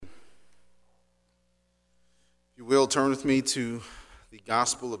will, turn with me to the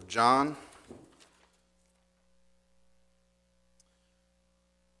Gospel of John.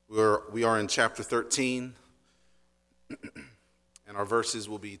 We are in chapter 13, and our verses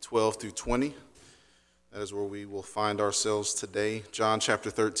will be 12 through 20. That is where we will find ourselves today. John chapter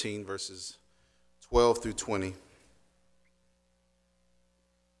 13, verses 12 through 20.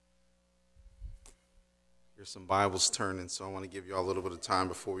 Here's some Bibles turning, so I want to give you all a little bit of time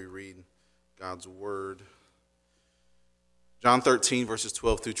before we read God's Word. John 13, verses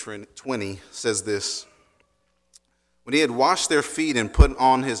 12 through 20 says this: When he had washed their feet and put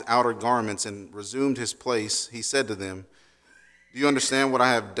on his outer garments and resumed his place, he said to them, Do you understand what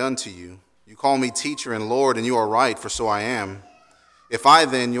I have done to you? You call me teacher and Lord, and you are right, for so I am. If I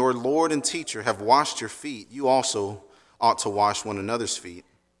then, your Lord and teacher, have washed your feet, you also ought to wash one another's feet.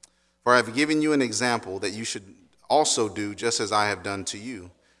 For I have given you an example that you should also do just as I have done to you.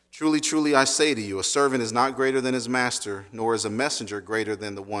 Truly, truly, I say to you, a servant is not greater than his master, nor is a messenger greater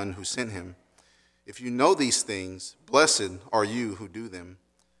than the one who sent him. If you know these things, blessed are you who do them.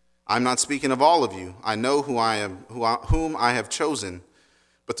 I'm not speaking of all of you. I know whom I have chosen,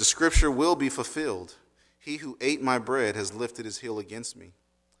 but the scripture will be fulfilled. He who ate my bread has lifted his heel against me.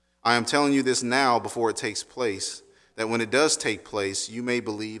 I am telling you this now before it takes place, that when it does take place, you may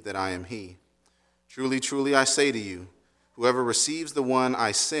believe that I am he. Truly, truly, I say to you, whoever receives the one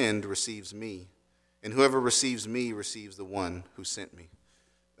I send receives me, and whoever receives me receives the one who sent me.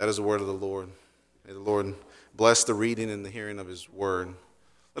 That is the word of the Lord. May the Lord bless the reading and the hearing of his word.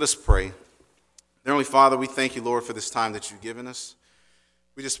 Let us pray. Dear Heavenly Father, we thank you, Lord, for this time that you've given us.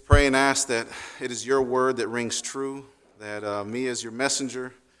 We just pray and ask that it is your word that rings true, that me as your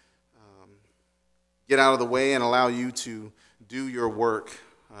messenger get out of the way and allow you to do your work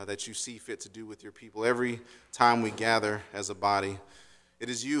that you see fit to do with your people every time we gather as a body. It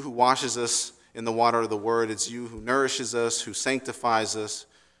is you who washes us in the water of the word. It's you who nourishes us, who sanctifies us,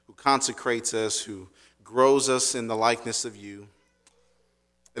 who consecrates us, who grows us in the likeness of you.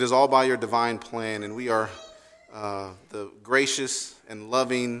 It is all by your divine plan, and we are the gracious and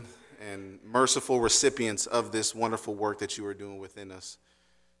loving and merciful recipients of this wonderful work that you are doing within us.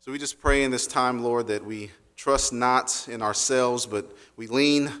 So we just pray in this time, Lord, that we trust not in ourselves, but we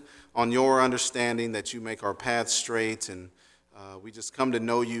lean on your understanding that you make our paths straight, and we just come to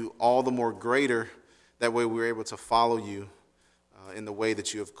know you all the more greater. That way we're able to follow you in the way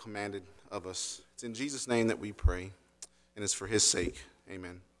that you have commanded of us. It's in Jesus' name that we pray, and it's for his sake.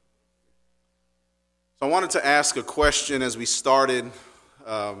 Amen. So I wanted to ask a question as we started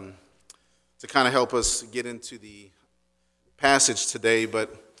to kind of help us get into the passage today,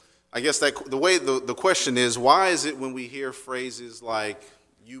 but I guess that the question is, why is it when we hear phrases like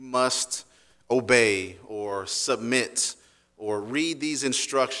you must obey or submit or read these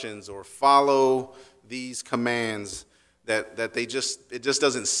instructions or follow these commands that it just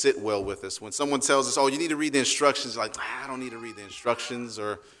doesn't sit well with us? When someone tells us, oh, you need to read the instructions, like, I don't need to read the instructions.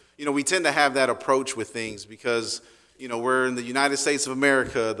 Or, we tend to have that approach with things because, we're in the United States of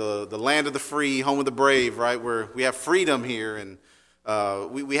America, the land of the free, home of the brave, right? Where we have freedom here, and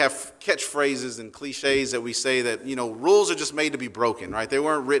we have catchphrases and cliches that we say that, rules are just made to be broken, right? They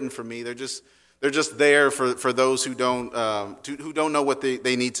weren't written for me. They're just there for those who don't know what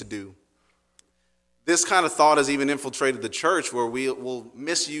they need to do. This kind of thought has even infiltrated the church, where we will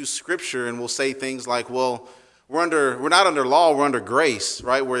misuse scripture and we'll say things like, well, we're not under law, we're under grace,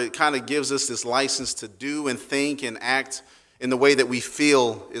 right? Where it kind of gives us this license to do and think and act in the way that we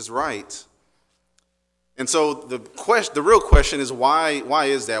feel is right. And so the real question is, why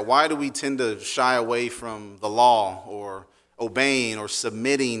is that? Why do we tend to shy away from the law or obeying or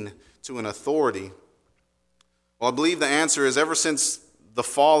submitting to an authority? Well, I believe the answer is, ever since the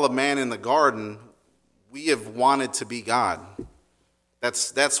fall of man in the garden, we have wanted to be God.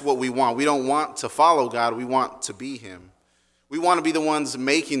 That's what we want. We don't want to follow God. We want to be him. We want to be the ones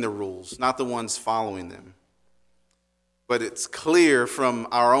making the rules, not the ones following them. But it's clear from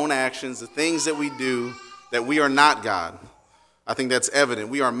our own actions, the things that we do, that we are not God. I think that's evident.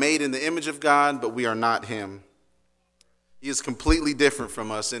 We are made in the image of God, but we are not him. He is completely different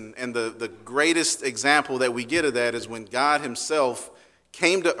from us. And the greatest example that we get of that is when God himself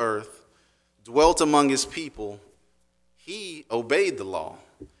came to earth, dwelt among his people. He obeyed the law.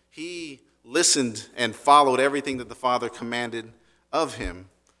 He listened and followed everything that the Father commanded of him.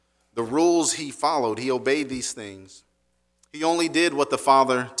 The rules he followed, he obeyed these things. He only did what the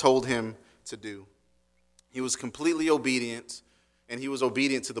Father told him to do. He was completely obedient, and he was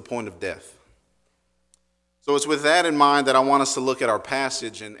obedient to the point of death. So it's with that in mind that I want us to look at our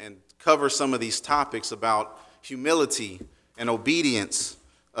passage and cover some of these topics about humility and obedience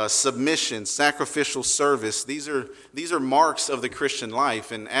submission, sacrificial service. These are marks of the Christian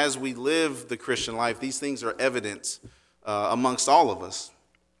life. And as we live the Christian life, these things are evident amongst all of us,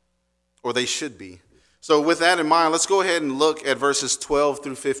 or they should be. So with that in mind, let's go ahead and look at verses 12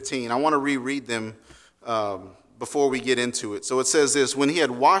 through 15. I want to reread them before we get into it. So it says this: when he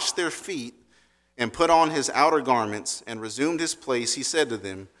had washed their feet and put on his outer garments and resumed his place, he said to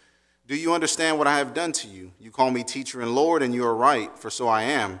them, "Do you understand what I have done to you? You call me teacher and Lord, and you are right, for so I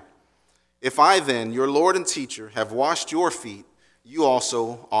am. If I then, your Lord and teacher, have washed your feet, you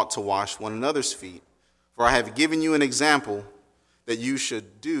also ought to wash one another's feet. For I have given you an example that you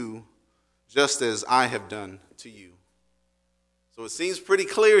should do just as I have done to you." So it seems pretty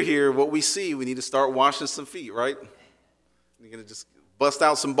clear here what we see. We need to start washing some feet, right? We're going to just bust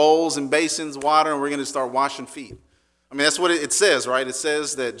out some bowls and basins, water, and we're going to start washing feet. I mean, that's what it says, right? It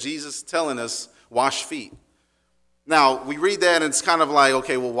says that Jesus is telling us, wash feet. Now, we read that and it's kind of like,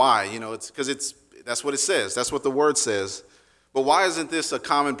 okay, well, why? It's because that's what it says. That's what the word says. But why isn't this a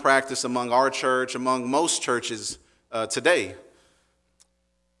common practice among our church, among most churches today?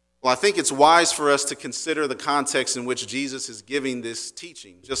 Well, I think it's wise for us to consider the context in which Jesus is giving this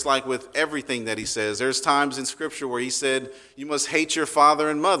teaching. Just like with everything that he says, there's times in Scripture where he said, you must hate your father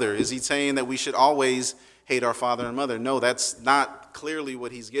and mother. Is he saying that we should always hate our father and mother? No, that's not clearly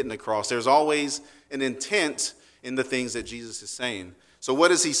what he's getting across. There's always an intent in the things that Jesus is saying. So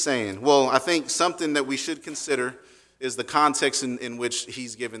what is he saying? Well, I think something that we should consider is the context in which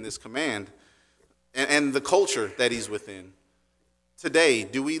he's given this command and the culture that he's within. Today,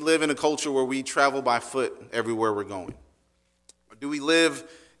 do we live in a culture where we travel by foot everywhere we're going? Or do we live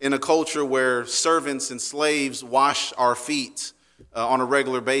in a culture where servants and slaves wash our feet on a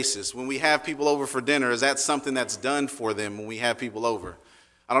regular basis? When we have people over for dinner, is that something that's done for them when we have people over?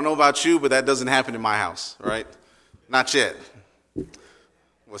 I don't know about you, but that doesn't happen in my house, right? Not yet. Well,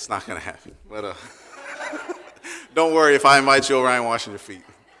 it's not going to happen. But don't worry if I invite you over, I ain't washing your feet.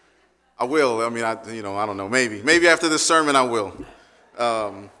 I will. I mean, I don't know. Maybe after this sermon I will.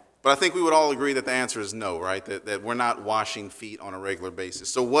 But I think we would all agree that the answer is no, right? That we're not washing feet on a regular basis.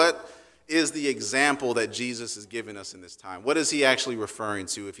 So what is the example that Jesus is giving us in this time? What is he actually referring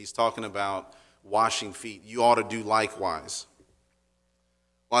to if he's talking about washing feet? You ought to do likewise.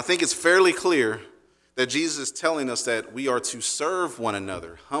 Well, I think it's fairly clear that Jesus is telling us that we are to serve one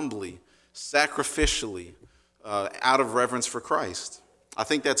another humbly, sacrificially, out of reverence for Christ. I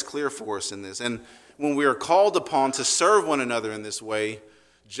think that's clear for us in this. And when we are called upon to serve one another in this way,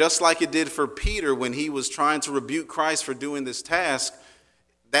 just like it did for Peter when he was trying to rebuke Christ for doing this task,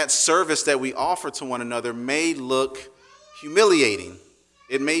 that service that we offer to one another may look humiliating.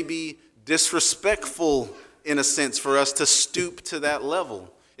 It may be disrespectful in a sense for us to stoop to that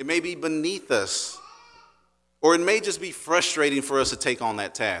level. It may be beneath us, or it may just be frustrating for us to take on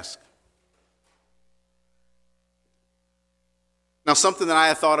that task. Now, something that I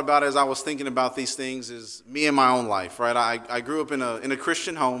had thought about as I was thinking about these things is me in my own life, right? I grew up in a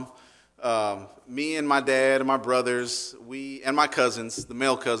Christian home. Me and my dad and my brothers, and my cousins, the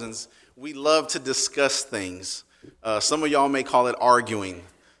male cousins, we love to discuss things. Some of y'all may call it arguing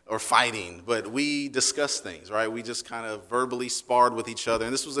or fighting, but we discuss things, right? We just kind of verbally sparred with each other,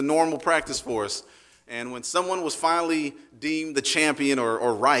 and this was a normal practice for us. And when someone was finally deemed the champion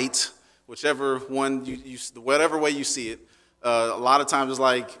or right, whichever one whatever way you see it, a lot of times it's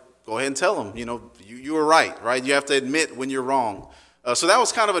like, go ahead and tell them, you were right? You have to admit when you're wrong. So that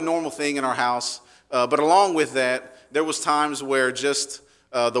was kind of a normal thing in our house. But along with that, there was times where just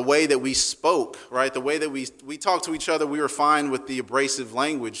the way that we spoke, right? The way that we talked to each other, we were fine with the abrasive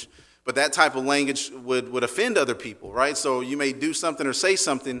language, but that type of language would offend other people, right? So you may do something or say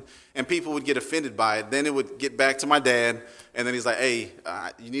something, and people would get offended by it. Then it would get back to my dad, and then he's like, hey,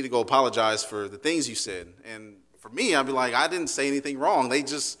 you need to go apologize for the things you said. And for me, I'd be like, I didn't say anything wrong. They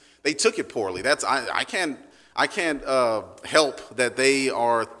took it poorly. I can't help that they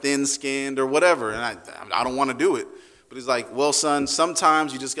are thin-skinned or whatever, and I don't want to do it. But he's like, well, son,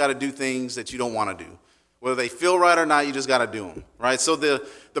 sometimes you just got to do things that you don't want to do. Whether they feel right or not, you just got to do them, right? So the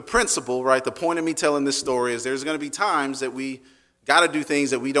principle, right, the point of me telling this story is there's going to be times that we got to do things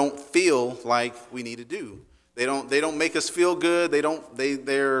that we don't feel like we need to do. They don't make us feel good.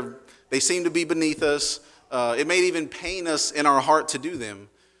 They seem to be beneath us. It may even pain us in our heart to do them.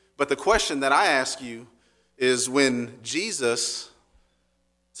 But the question that I ask you is, when Jesus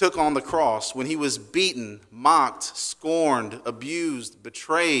took on the cross, when he was beaten, mocked, scorned, abused,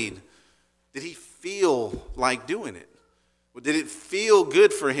 betrayed, did he feel like doing it? Did it feel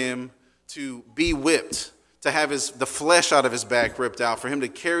good for him to be whipped, to have the flesh out of his back ripped out, for him to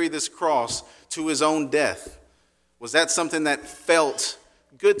carry this cross to his own death? Was that something that felt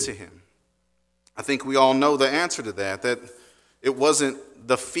good to him? I think we all know the answer to that it wasn't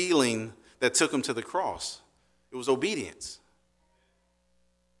the feeling that took him to the cross. It was obedience.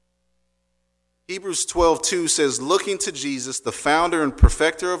 Hebrews 12:2 says, looking to Jesus, the founder and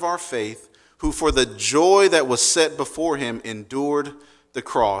perfecter of our faith, who for the joy that was set before him endured the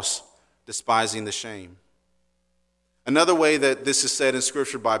cross, despising the shame. Another way that this is said in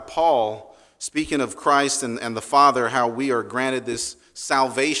Scripture by Paul, speaking of Christ and the Father, how we are granted this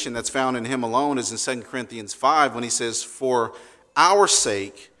salvation that's found in him alone, is in 2 Corinthians 5 when he says, for our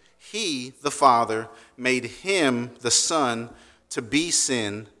sake, he, the Father, made him, the Son, to be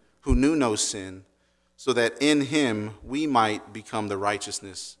sin, who knew no sin, so that in him we might become the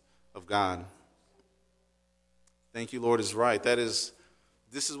righteousness of God. Thank you, Lord, is right. This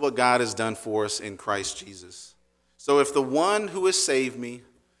is what God has done for us in Christ Jesus. So if the one who has saved me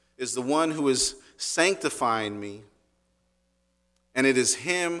is the one who is sanctifying me, and it is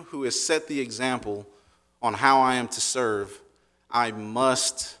him who has set the example on how I am to serve, I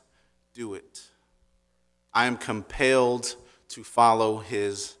must do it. I am compelled to follow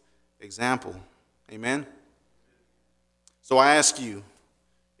his example. Amen? So I ask you,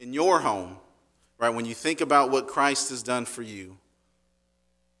 in your home, right, when you think about what Christ has done for you,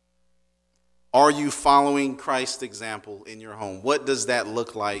 are you following Christ's example in your home? What does that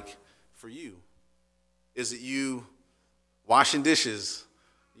look like for you? Is it you washing dishes,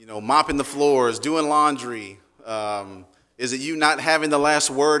 mopping the floors, doing laundry? Is it you not having the last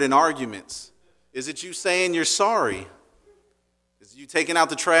word in arguments? Is it you saying you're sorry? Is it you taking out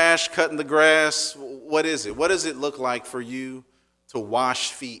the trash, cutting the grass? What is it? What does it look like for you to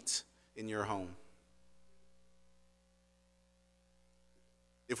wash feet in your home?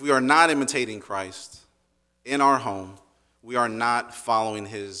 If we are not imitating Christ in our home, we are not following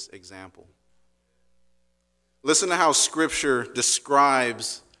his example. Listen to how Scripture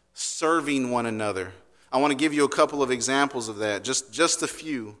describes serving one another. I want to give you a couple of examples of that, just a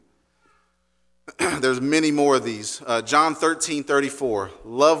few. There's many more of these. John 13:34,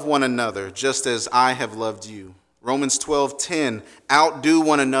 love one another just as I have loved you. Romans 12:10, outdo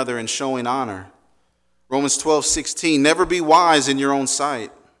one another in showing honor. Romans 12:16, never be wise in your own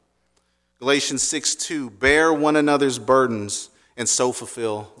sight. Galatians 6:2, bear one another's burdens and so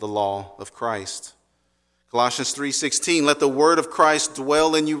fulfill the law of Christ. Colossians 3:16, let the word of Christ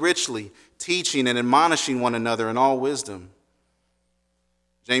dwell in you richly, teaching and admonishing one another in all wisdom.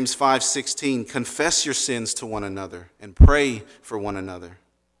 James 5:16, confess your sins to one another and pray for one another.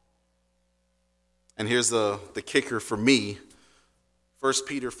 And here's the kicker for me, 1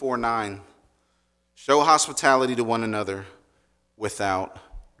 Peter 4:9, show hospitality to one another without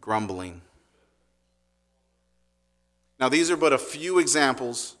grumbling. Now, these are but a few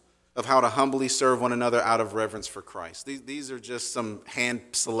examples of how to humbly serve one another out of reverence for Christ. These are just some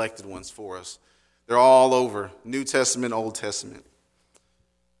hand-selected ones for us. They're all over, New Testament, Old Testament.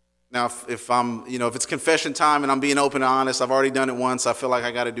 Now, if it's confession time and I'm being open and honest, I've already done it once. I feel like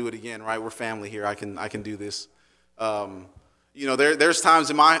I got to do it again, right? We're family here. I can do this. There's times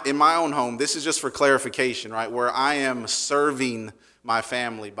in my own home. This is just for clarification, right? Where I am serving my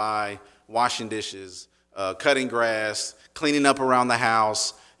family by washing dishes, cutting grass, cleaning up around the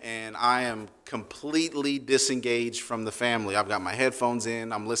house, and I am completely disengaged from the family. I've got my headphones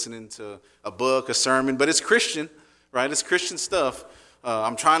in. I'm listening to a book, a sermon, but it's Christian, right? It's Christian stuff.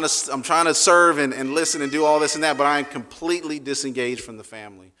 I'm trying to serve and listen and do all this and that, but I am completely disengaged from the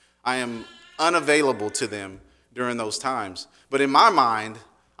family. I am unavailable to them during those times. But in my mind,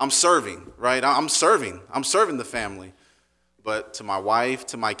 I'm serving, right? I'm serving the family. But to my wife,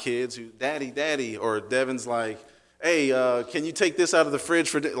 to my kids, who, daddy, or Devin's like, hey, can you take this out of the fridge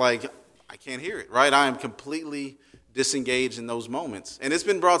for, I can't hear it, right? I am completely disengaged in those moments. And it's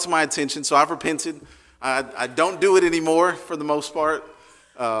been brought to my attention, so I've repented. I don't do it anymore for the most part.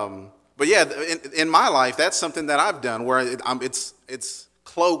 But yeah, in my life, that's something that I've done where it's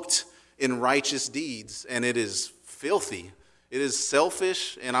cloaked in righteous deeds, and it is filthy. It is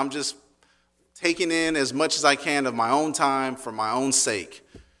selfish, and I'm just taking in as much as I can of my own time for my own sake.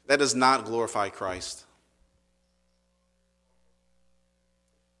 That does not glorify Christ.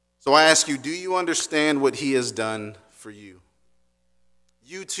 So I ask you, do you understand what he has done for you?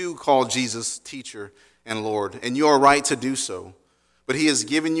 You too call Jesus teacher and Lord, and you are right to do so. But he has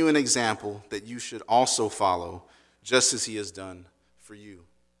given you an example that you should also follow, just as he has done for you.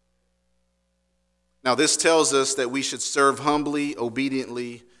 Now, this tells us that we should serve humbly,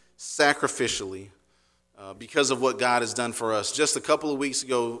 obediently, sacrificially, because of what God has done for us. Just a couple of weeks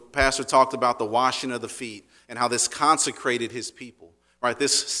ago, Pastor talked about the washing of the feet and how this consecrated his people, right?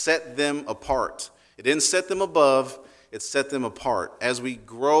 This set them apart. It didn't set them above. It set them apart. As we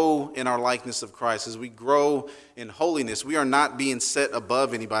grow in our likeness of Christ, as we grow in holiness, we are not being set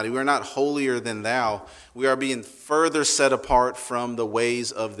above anybody. We are not holier than thou. We are being further set apart from the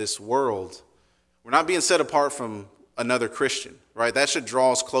ways of this world. We're not being set apart from another Christian, right? That should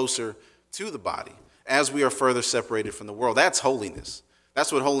draw us closer to the body as we are further separated from the world. That's holiness.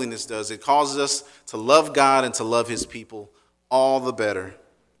 That's what holiness does. It causes us to love God and to love his people all the better.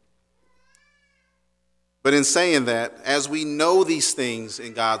 But in saying that, as we know these things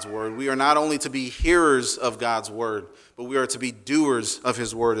in God's word, we are not only to be hearers of God's word, but we are to be doers of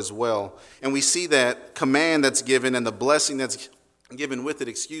his word as well. And we see that command that's given and the blessing that's given with it,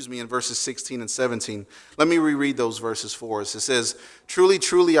 in verses 16 and 17. Let me reread those verses for us. It says, "Truly,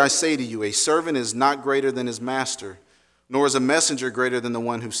 truly, I say to you, a servant is not greater than his master, nor is a messenger greater than the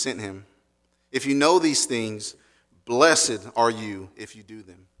one who sent him. If you know these things, blessed are you if you do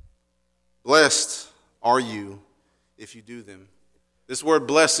them." Blessed are you if you do them. This word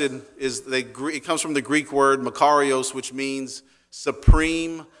blessed it comes from the Greek word makarios, which means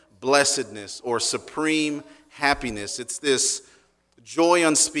supreme blessedness or supreme happiness. It's this joy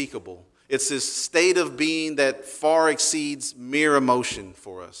unspeakable. It's this state of being that far exceeds mere emotion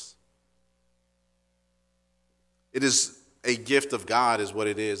for us. It is a gift of God is what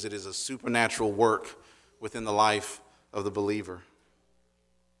it is. It is a supernatural work within the life of the believer.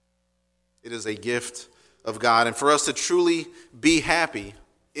 It is a gift of God. And for us to truly be happy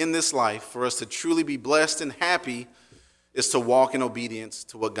in this life, for us to truly be blessed and happy, is to walk in obedience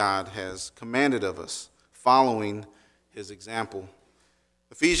to what God has commanded of us, following his example.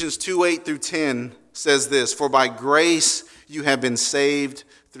 Ephesians 2:8 through 10 says this, "For by grace you have been saved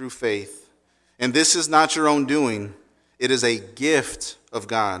through faith. And this is not your own doing. It is a gift of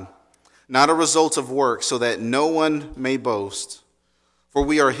God, not a result of work, so that no one may boast. For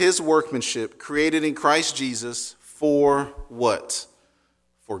we are his workmanship, created in Christ Jesus for" what?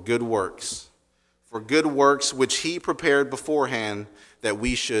 "For good works. For good works which he prepared beforehand that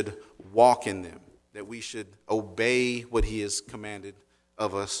we should walk in them," that we should obey what he has commanded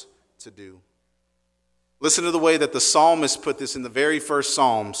of us to do. Listen to the way that the psalmist put this in the very first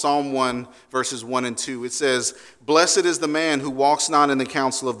psalm, Psalm 1, verses 1 and 2. It says, "Blessed is the man who walks not in the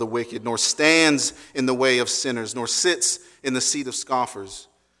counsel of the wicked, nor stands in the way of sinners, nor sits in the seat of scoffers.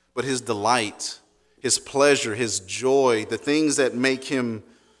 But his delight, his pleasure, his joy, the things that make him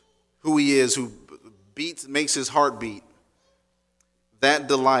who he is, who makes his heart beat, that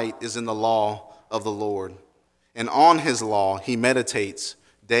delight is in the law of the Lord. And on his law he meditates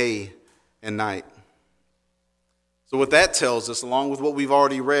day and night." So what that tells us, along with what we've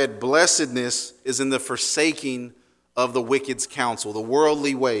already read, blessedness is in the forsaking of the wicked's counsel, the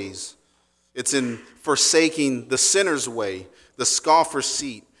worldly ways. It's in forsaking the sinner's way, the scoffer's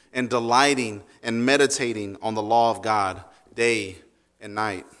seat, and delighting and meditating on the law of God day and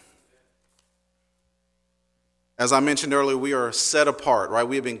night. As I mentioned earlier, we are set apart, right?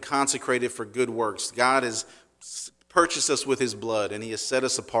 We have been consecrated for good works. God has purchased us with his blood, and he has set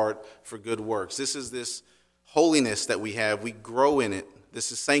us apart for good works. This is this holiness that we have. We grow in it.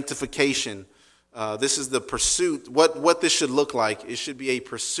 This is sanctification. This is the pursuit. What this should look like, it should be a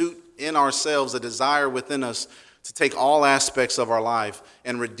pursuit in ourselves, a desire within us to take all aspects of our life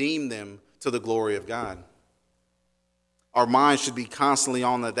and redeem them to the glory of God. Our minds should be constantly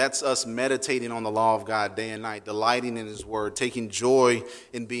on that. That's us meditating on the law of God day and night, delighting in his word, taking joy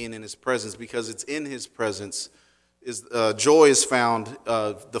in being in his presence, because it's in his presence joy is found,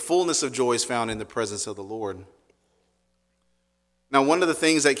 the fullness of joy is found in the presence of the Lord. Now, one of the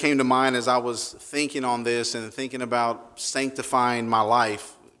things that came to mind as I was thinking on this and thinking about sanctifying my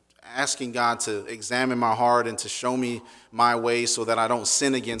life, asking God to examine my heart and to show me my ways so that I don't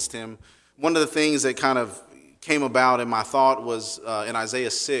sin against him, one of the things that kind of came about in my thought was in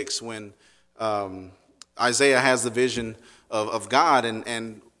Isaiah 6, when Isaiah has the vision of God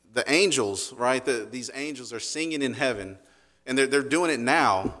and the angels, right? These angels are singing in heaven, and they're doing it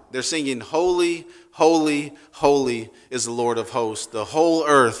now. They're singing, "Holy, holy, holy is the Lord of hosts. The whole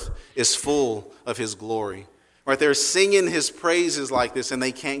earth is full of his glory." Right? They're singing his praises like this, and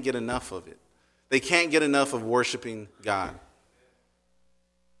they can't get enough of it. They can't get enough of worshiping God.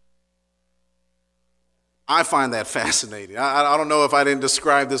 I find that fascinating. I don't know if I didn't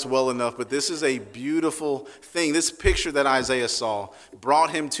describe this well enough, but this is a beautiful thing. This picture that Isaiah saw brought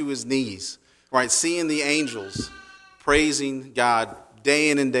him to his knees, right? Seeing the angels praising God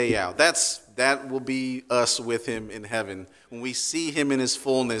day in and day out. That will be us with him in heaven. When we see him in his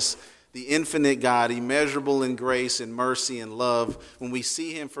fullness, the infinite God, immeasurable in grace and mercy and love, when we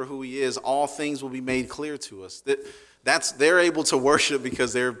see him for who he is, all things will be made clear to us. They're able to worship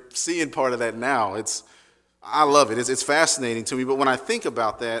because they're seeing part of that now. I love it. It's fascinating to me. But when I think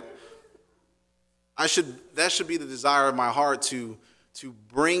about that, that should be the desire of my heart to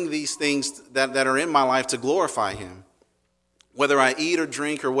bring these things that are in my life to glorify him. Whether I eat or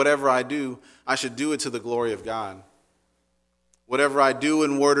drink or whatever I do, I should do it to the glory of God. Whatever I do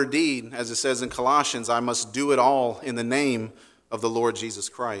in word or deed, as it says in Colossians, I must do it all in the name of the Lord Jesus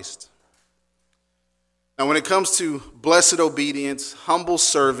Christ. Now, when it comes to blessed obedience, humble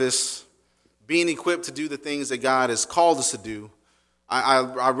service, being equipped to do the things that God has called us to do,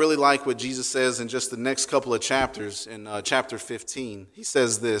 I really like what Jesus says in just the next couple of chapters. In chapter 15, he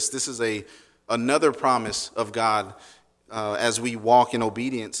says this. This is another promise of God as we walk in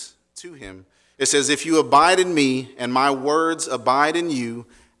obedience to him. It says, if you abide in me and my words abide in you,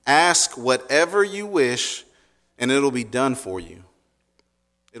 ask whatever you wish and it'll be done for you.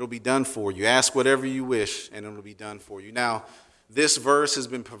 It'll be done for you. Ask whatever you wish and it'll be done for you. Now, this verse has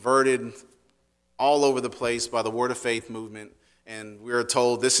been perverted all over the place by the Word of Faith movement, and we're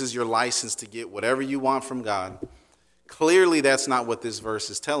told this is your license to get whatever you want from God. Clearly, that's not what this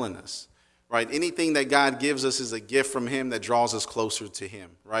verse is telling us. Right? Anything that God gives us is a gift from him that draws us closer to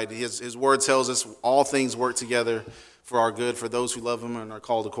him. Right? His word tells us all things work together for our good, for those who love him and are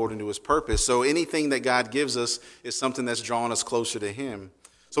called according to his purpose. So anything that God gives us is something that's drawing us closer to him.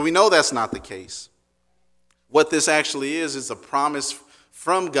 So we know that's not the case. What this actually is a promise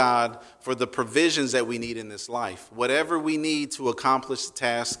from God for the provisions that we need in this life. Whatever we need to accomplish the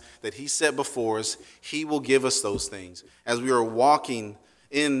task that he set before us, he will give us those things. As we are walking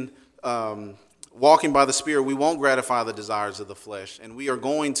by the Spirit, we won't gratify the desires of the flesh, and we're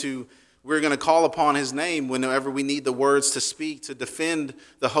going to call upon his name whenever we need the words to speak, to defend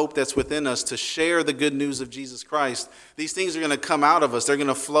the hope that's within us, to share the good news of Jesus Christ. These things are going to come out of us. They're going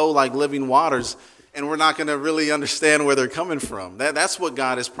to flow like living waters, and we're not going to really understand where they're coming from. That's what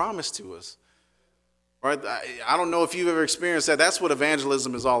God has promised to us. Right? I don't know if you've ever experienced that. That's what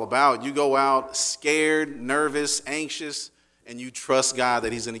evangelism is all about. You go out scared, nervous, anxious, and you trust God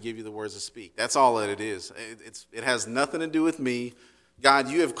that he's going to give you the words to speak. That's all that it is. It has nothing to do with me. God,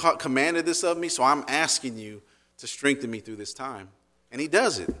 you have commanded this of me, so I'm asking you to strengthen me through this time. And he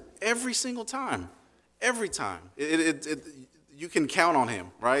does it every single time. Every time. You can count on him,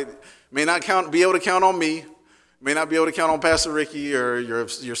 right? May not be able to count on me. May not be able to count on Pastor Ricky or your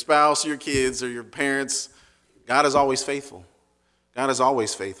spouse or your kids or your parents. God is always faithful. God is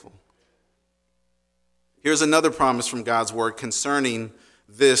always faithful. Here's another promise from God's word concerning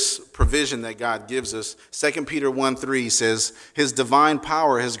this provision that God gives us. 2 Peter 1:3 says, his divine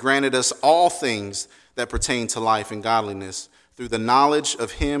power has granted us all things that pertain to life and godliness through the knowledge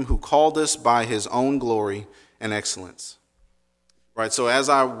of him who called us by his own glory and excellence. Right, so as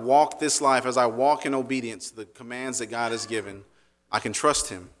I walk this life, as I walk in obedience to the commands that God has given, I can trust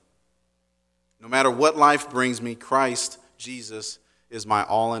him. No matter what life brings me, Christ Jesus is my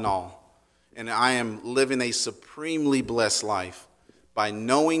all in all. And I am living a supremely blessed life by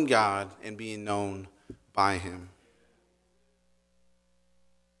knowing God and being known by him.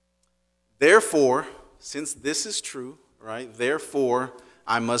 Therefore, since this is true, right, therefore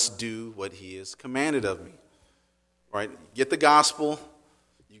I must do what he has commanded of me. Right? You get the gospel,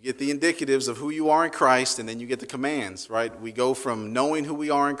 you get the indicatives of who you are in Christ, and then you get the commands, right? We go from knowing who we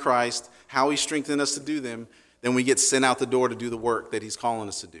are in Christ, how he strengthened us to do them, then we get sent out the door to do the work that he's calling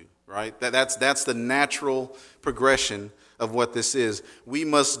us to do, right? That's the natural progression of what this is. We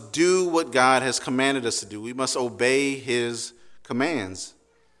must do what God has commanded us to do. We must obey his commands.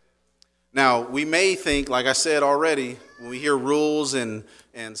 Now, we may think, like I said already, when we hear rules and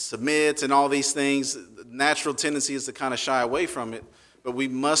submit and all these things, the natural tendency is to kind of shy away from it. But we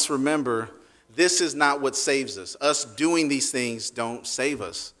must remember, this is not what saves us. Us doing these things don't save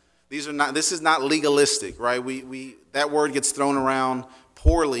us. This is not legalistic, right? That word gets thrown around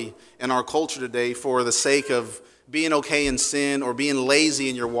poorly in our culture today for the sake of being okay in sin or being lazy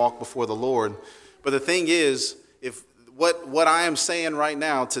in your walk before the Lord. But the thing is, if what I am saying right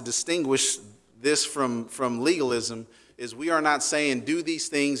now to distinguish this from legalism is we are not saying do these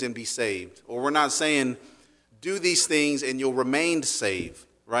things and be saved, or we're not saying do these things and you'll remain saved,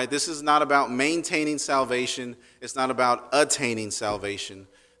 right? This is not about maintaining salvation. It's not about attaining salvation.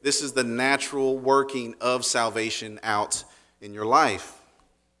 This is the natural working of salvation out in your life.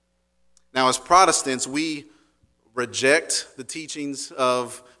 Now, as Protestants, we reject the teachings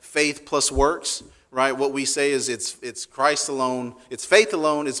of faith plus works, right? What we say is it's Christ alone, it's faith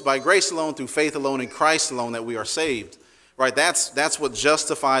alone, it's by grace alone, through faith alone, in Christ alone that we are saved, right? That's what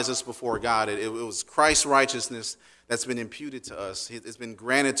justifies us before God. It was Christ's righteousness that's been imputed to us. It's been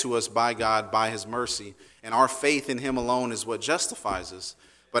granted to us by God, by his mercy, and our faith in him alone is what justifies us.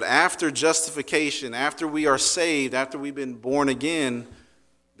 But after justification, after we are saved, after we've been born again,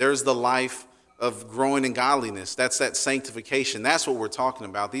 there's the life of growing in godliness. That's that sanctification. That's what we're talking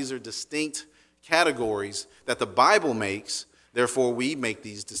about. These are distinct categories that the Bible makes. Therefore, we make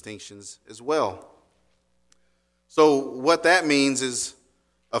these distinctions as well. So what that means is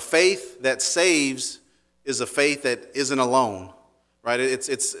a faith that saves is a faith that isn't alone, right?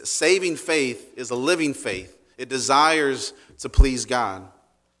 It's saving faith is a living faith. It desires to please God.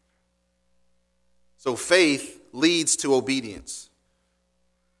 So faith leads to obedience.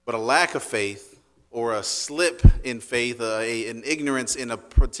 But a lack of faith or a slip in faith, an ignorance in a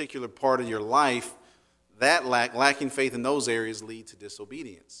particular part of your life, that lacking faith in those areas lead to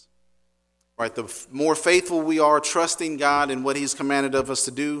disobedience. Right? The more faithful we are trusting God and what he's commanded of us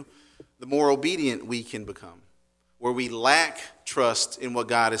to do, the more obedient we can become. Where we lack trust in what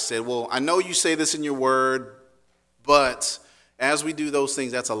God has said. Well, I know you say this in your word, but as we do those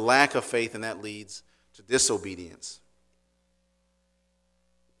things, that's a lack of faith, and that leads to disobedience.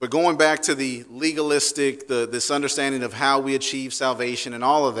 But going back to the legalistic, this understanding of how we achieve salvation and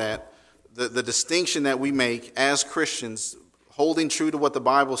all of that, the distinction that we make as Christians, holding true to what the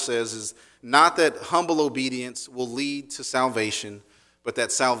Bible says, is not that humble obedience will lead to salvation, but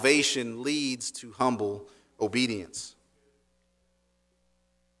that salvation leads to humble obedience.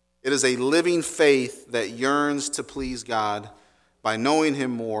 It is a living faith that yearns to please God by knowing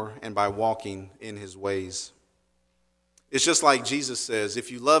him more and by walking in his ways. It's just like Jesus says,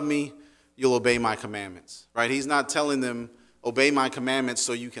 if you love me, you'll obey my commandments, right? He's not telling them, obey my commandments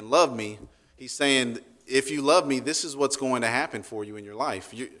so you can love me. He's saying, if you love me, this is what's going to happen for you in your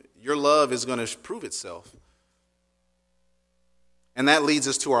life. Your love is going to prove itself. And that leads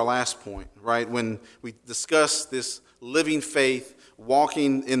us to our last point, right? When we discuss this living faith,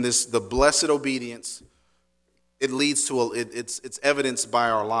 walking in the blessed obedience, it leads to, it's evidenced by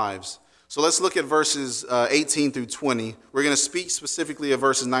our lives. So let's look at verses 18 through 20. We're going to speak specifically of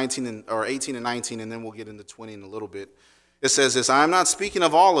verses 18 and 19, and then we'll get into 20 in a little bit. It says this, I am not speaking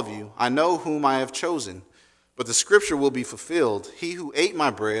of all of you. I know whom I have chosen. But the scripture will be fulfilled. He who ate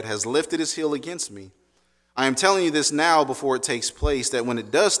my bread has lifted his heel against me. I am telling you this now before it takes place, that when it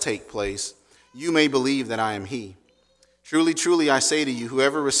does take place, you may believe that I am he. Truly, truly, I say to you,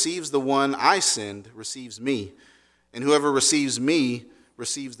 whoever receives the one I send receives me, and whoever receives me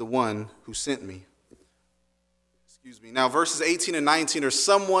receives the one who sent me. Now, verses 18 and 19 are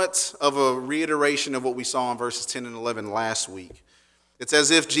somewhat of a reiteration of what we saw in verses 10 and 11 last week. It's as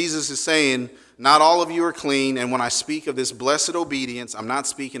if Jesus is saying, not all of you are clean, and when I speak of this blessed obedience, I'm not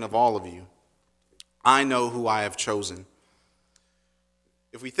speaking of all of you. I know who I have chosen.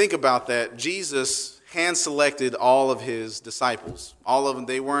 If we think about that, Jesus hand-selected all of his disciples. All of them,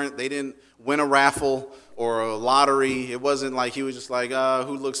 they didn't win a raffle or a lottery. It wasn't like he was just like,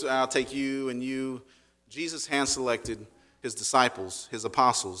 I'll take you and you. Jesus hand-selected his disciples, his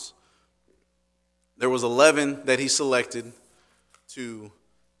apostles. There was 11 that he selected to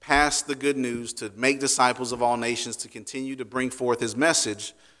pass the good news, to make disciples of all nations, to continue to bring forth his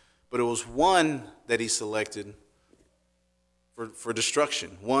message. But it was one that he selected for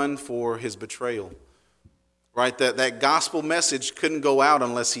destruction, one for his betrayal. Right? That gospel message couldn't go out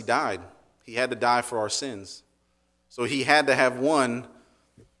unless he died. He had to die for our sins. So he had to have one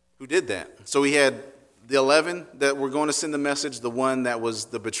who did that. So he had the 11 that were going to send the message, the one that was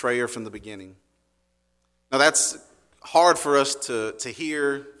the betrayer from the beginning. Now that's hard for us to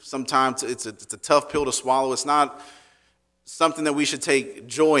hear. Sometimes it's a tough pill to swallow. It's not something that we should take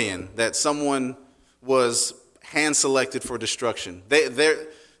joy in, that someone was hand-selected for destruction.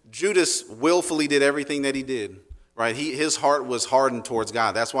 Judas willfully did everything that he did, right? His heart was hardened towards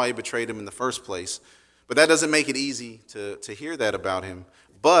God. That's why he betrayed him in the first place. But that doesn't make it easy to hear that about him.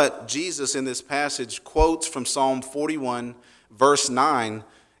 But Jesus in this passage quotes from Psalm 41, verse 9,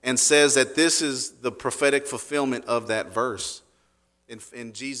 and says that this is the prophetic fulfillment of that verse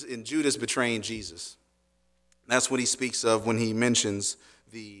in Judas betraying Jesus. That's what he speaks of when he mentions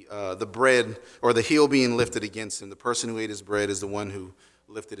the bread or the heel being lifted against him. The person who ate his bread is the one who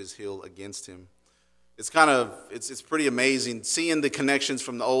lifted his heel against him. It's pretty amazing seeing the connections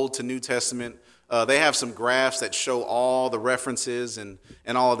from the Old to New Testament. They have some graphs that show all the references and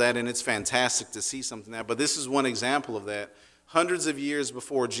all of that, and it's fantastic to see something like that. But this is one example of that. Hundreds of years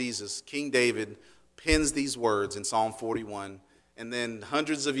before Jesus, King David pens these words in Psalm 41, and then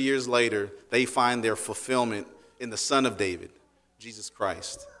hundreds of years later, they find their fulfillment in the Son of David, Jesus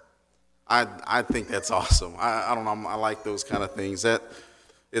Christ. I think that's awesome. I don't know. I like those kind of things.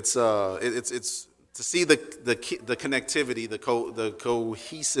 It's to see the connectivity, the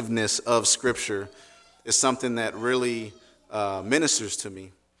cohesiveness of Scripture is something that really ministers to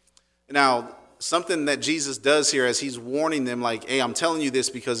me. Now, something that Jesus does here as he's warning them, like, hey, I'm telling you this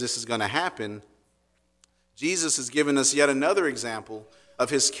because this is going to happen. Jesus has given us yet another example of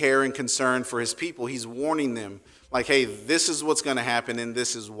his care and concern for his people. He's warning them, like, hey, this is what's going to happen and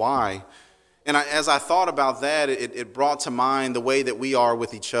this is why. And as I thought about that, it brought to mind the way that we are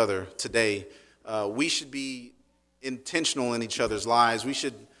with each other today. We should be intentional in each other's lives. We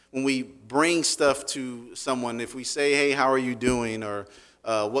should, when we bring stuff to someone, if we say, hey, how are you doing? Or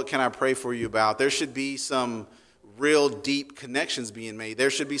what can I pray for you about? There should be some real deep connections being made.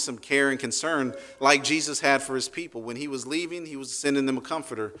 There should be some care and concern like Jesus had for his people. When he was leaving, he was sending them a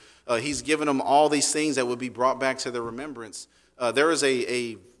comforter. He's given them all these things that would be brought back to their remembrance. There is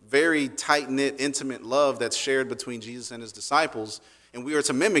a very tight-knit, intimate love that's shared between Jesus and his disciples, and we are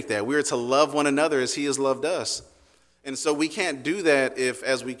to mimic that. We are to love one another as he has loved us. And so we can't do that if,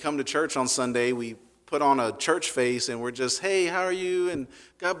 as we come to church on Sunday, we put on a church face and we're just, hey, how are you? And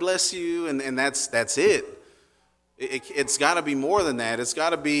God bless you. And that's it. It's got to be more than that. It's got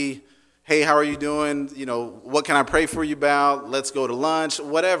to be, hey, how are you doing? You know, what can I pray for you about? Let's go to lunch,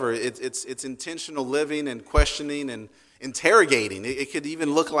 whatever. It's intentional living and questioning and interrogating. It could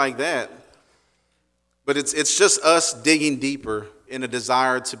even look like that. But it's just us digging deeper in a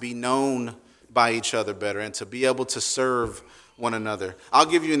desire to be known by each other better and to be able to serve one another. I'll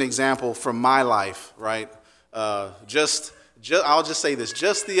give you an example from my life, right? I'll just say this.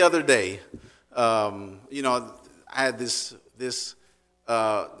 Just the other day, I had this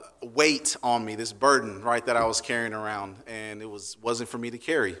weight on me, this burden, right, that I was carrying around, and it wasn't for me to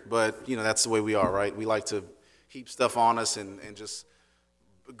carry. But, that's the way we are, right? We like to heap stuff on us and just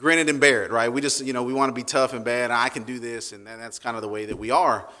grin it and bear it, right? We just, we want to be tough and bad, and I can do this, and that's kind of the way that we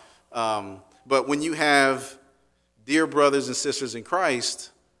are. But when you have dear brothers and sisters in Christ,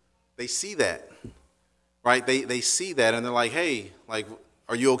 they see that, right? They see that, and they're like, hey, like,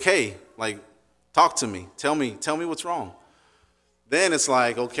 are you okay? Like, talk to me. Tell me what's wrong. Then it's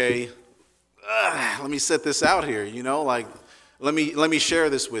like, okay, let me set this out here, like, let me share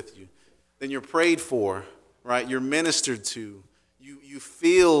this with you. Then you're prayed for, right? You're ministered to. You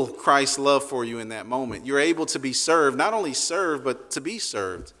feel Christ's love for you in that moment. You're able to be served, not only served, but to be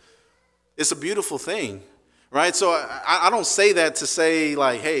served. It's a beautiful thing, right? So I don't say that to say,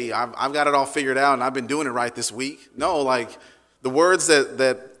 like, hey, I've got it all figured out and I've been doing it right this week. No, like, the words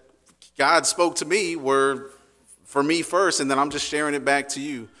that God spoke to me were for me first, and then I'm just sharing it back to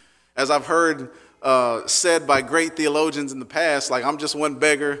you. As I've heard said by great theologians in the past, like, I'm just one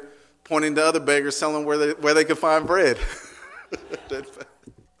beggar pointing to other beggars, telling them where they can find bread.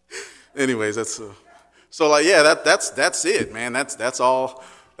 Anyways, that's it, man. That's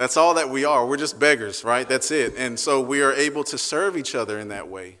all that we are. We're just beggars, right? That's it. And so we are able to serve each other in that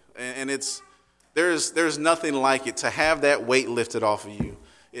way. And there's nothing like it to have that weight lifted off of you.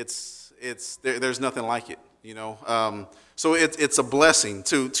 There's nothing like it, So it's a blessing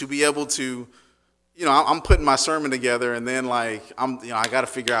to be able to, I'm putting my sermon together, and then, like, I got to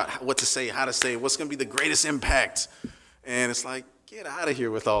figure out what to say, how to say it, what's going to be the greatest impact. And it's like, get out of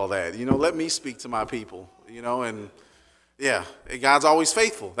here with all that. Let me speak to my people, and yeah, God's always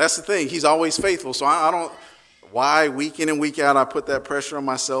faithful. That's the thing. He's always faithful. So I don't, why week in and week out I put that pressure on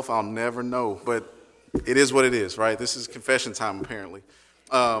myself, I'll never know. But it is what it is, right? This is confession time, apparently.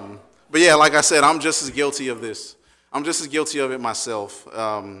 But yeah, like I said, I'm just as guilty of this. I'm just as guilty of it myself.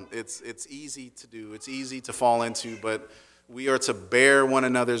 It's easy to do. It's easy to fall into, but we are to bear one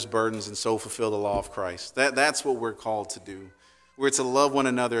another's burdens and so fulfill the law of Christ. That's what we're called to do. We're to love one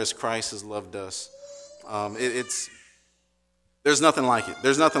another as Christ has loved us. There's nothing like it.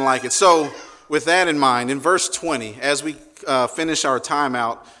 There's nothing like it. So with that in mind, in verse 20, as we finish our time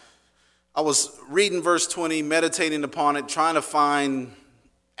out, I was reading verse 20, meditating upon it, trying to find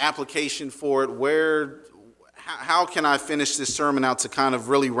application for it. How can I finish this sermon out to kind of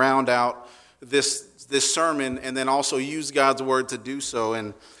really round out this sermon and then also use God's word to do so?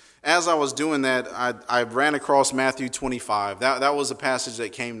 And as I was doing that, I ran across Matthew 25. That was a passage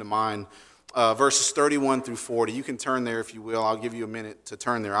that came to mind, verses 31 through 40. You can turn there if you will. I'll give you a minute to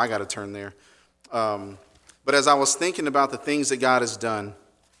turn there. I got to turn there. But as I was thinking about the things that God has done,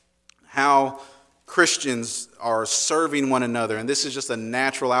 how Christians are serving one another, and this is just a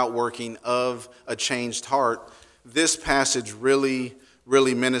natural outworking of a changed heart, this passage really,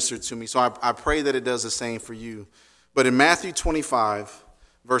 really ministered to me. So I pray that it does the same for you. But in Matthew 25,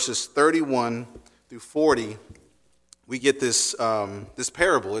 verses 31 through 40, we get this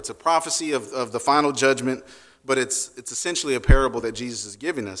parable. It's a prophecy of the final judgment, but it's essentially a parable that Jesus is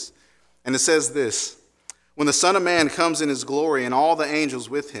giving us. And it says this: when the Son of Man comes in his glory and all the angels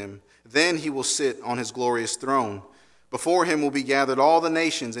with him, then he will sit on his glorious throne. Before him will be gathered all the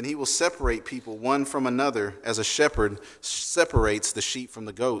nations, and he will separate people one from another, as a shepherd separates the sheep from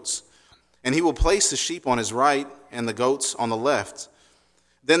the goats. And he will place the sheep on his right and the goats on the left.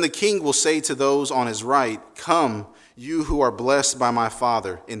 Then the king will say to those on his right, 'Come, you who are blessed by my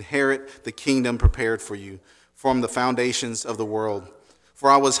Father, inherit the kingdom prepared for you from the foundations of the world. For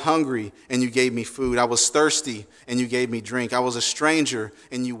I was hungry, and you gave me food. I was thirsty, and you gave me drink. I was a stranger,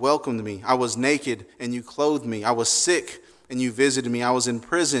 and you welcomed me. I was naked, and you clothed me. I was sick, and you visited me. I was in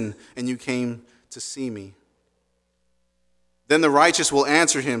prison, and you came to see me.' Then the righteous will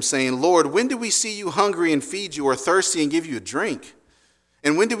answer him, saying, 'Lord, when did we see you hungry and feed you, or thirsty and give you a drink?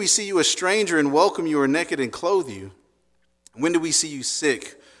 And when did we see you a stranger and welcome you, or naked and clothe you? When did we see you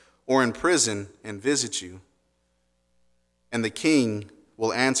sick or in prison and visit you?' And the king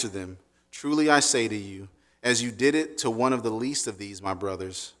will answer them, 'Truly I say to you, as you did it to one of the least of these, my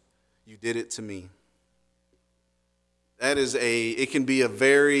brothers, you did it to me.'" It can be a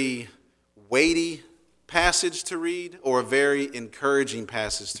very weighty passage to read or a very encouraging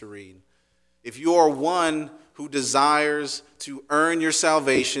passage to read. If you are one who desires to earn your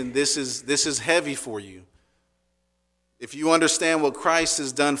salvation, this is heavy for you. If you understand what Christ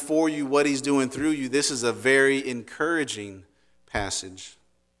has done for you, what he's doing through you, this is a very encouraging passage.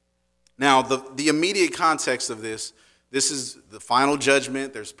 Now, the immediate context of this is the final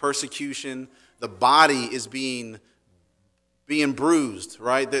judgment. There's persecution. The body is being bruised,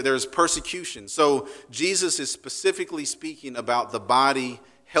 right? There's persecution. So Jesus is specifically speaking about the body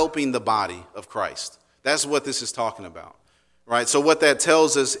helping the body of Christ. That's what this is talking about, right? So what that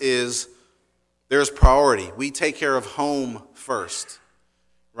tells us is there's priority. We take care of home first,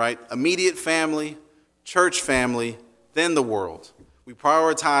 right? Immediate family, church family, then the world. We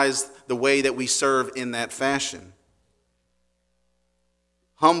prioritize the way that we serve in that fashion.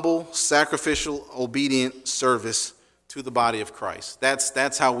 Humble, sacrificial, obedient service to the body of Christ.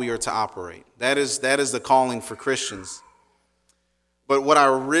 That's how we are to operate. That is the calling for Christians. But what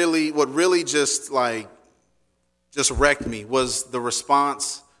really just wrecked me was the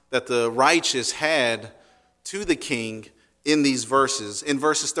response that the righteous had to the king in these verses. In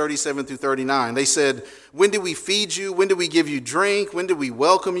verses 37 through 39, they said, "When did we feed you? When did we give you drink? When did we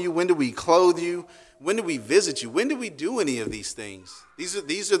welcome you? When did we clothe you? When did we visit you? When did we do any of these things?"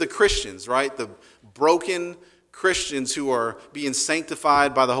 These are the Christians, right? The broken Christians who are being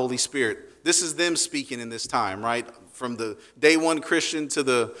sanctified by the Holy Spirit. This is them speaking in this time, right? From the day one Christian to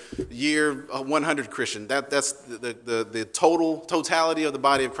the year 100 Christian. That's the totality of the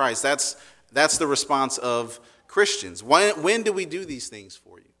body of Christ. That's the response of Christians. When do we do these things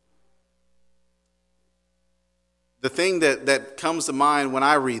for you? The thing that comes to mind when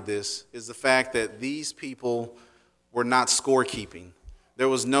I read this is the fact that these people were not scorekeeping. There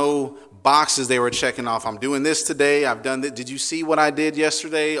was no boxes they were checking off. I'm doing this today. I've done that. Did you see what I did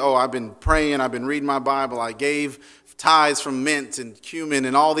yesterday? Oh, I've been praying. I've been reading my Bible. I gave tithes from mint and cumin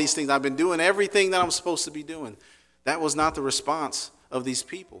and all these things. I've been doing everything that I'm supposed to be doing. That was not the response of these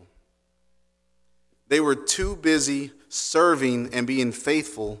people. They were too busy serving and being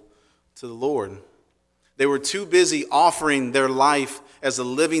faithful to the Lord. They were too busy offering their life as a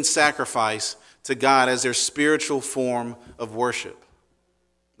living sacrifice to God as their spiritual form of worship.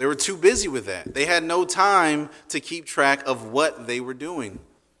 They were too busy with that. They had no time to keep track of what they were doing.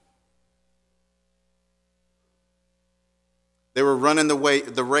 They were running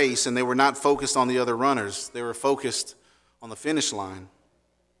the race, and they were not focused on the other runners. They were focused on the finish line.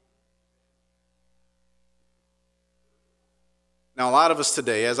 Now, a lot of us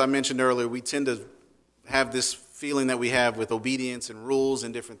today, as I mentioned earlier, we tend to have this feeling that we have with obedience and rules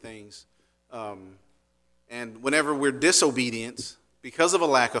and different things. And whenever we're disobedient, because of a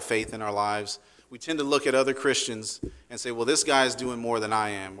lack of faith in our lives, we tend to look at other Christians and say, well, this guy is doing more than I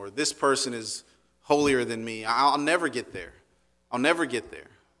am, or this person is holier than me. I'll never get there. I'll never get there.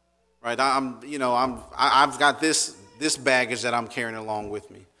 Right? I've got this baggage that I'm carrying along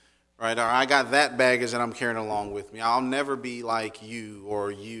with me. Right? Or I got that baggage that I'm carrying along with me. I'll never be like you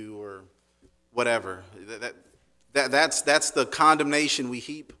or whatever. That's the condemnation we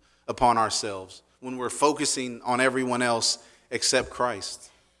heap upon ourselves when we're focusing on everyone else except Christ.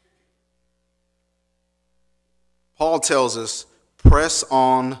 Paul tells us, press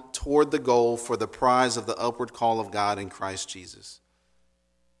on toward the goal for the prize of the upward call of God in Christ Jesus.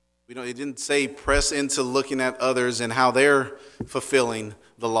 It didn't say press into looking at others and how they're fulfilling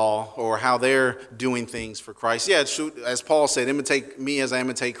the law or how they're doing things for Christ. Yeah, as Paul said, imitate me as I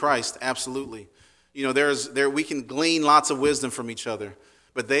imitate Christ. Absolutely. We can glean lots of wisdom from each other,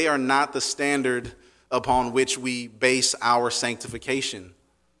 but they are not the standard upon which we base our sanctification.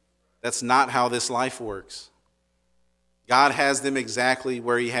 That's not how this life works. God has them exactly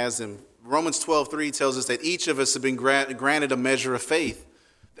where he has them. Romans 12:3 tells us that each of us have been granted a measure of faith.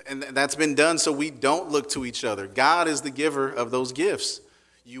 And that's been done so we don't look to each other. God is the giver of those gifts.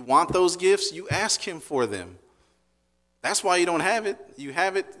 You want those gifts, you ask him for them. That's why you don't have it. You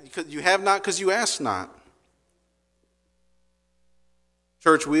have it because you have not because you ask not.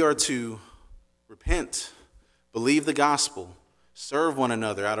 Church, we are to repent, believe the gospel, serve one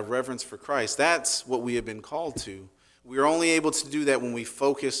another out of reverence for Christ. That's what we have been called to. We are only able to do that when we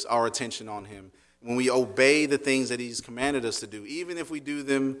focus our attention on him, when we obey the things that he's commanded us to do, even if we do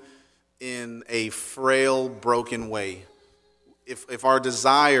them in a frail, broken way. If our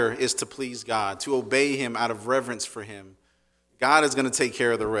desire is to please God, to obey him out of reverence for him, God is going to take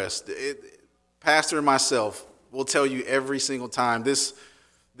care of the rest. Pastor and myself will tell you every single time, this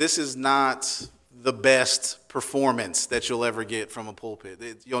is not the best performance that you'll ever get from a pulpit.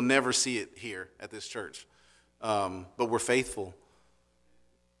 You'll never see it here at this church. But we're faithful.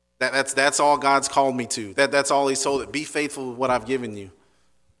 That's all God's called me to. That's all he's told it. Be faithful with what I've given you,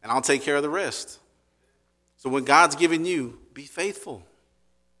 and I'll take care of the rest. So when God's given you, be faithful.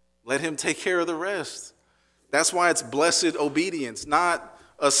 Let him take care of the rest. That's why it's blessed obedience, not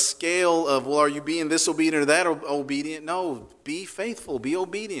a scale of, well, are you being this obedient or that obedient? No, be faithful, be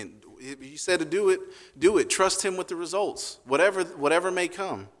obedient. If you said to do it, do it. Trust him with the results, whatever may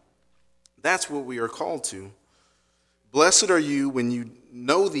come. That's what we are called to. Blessed are you when you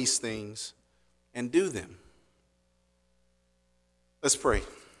know these things and do them. Let's pray.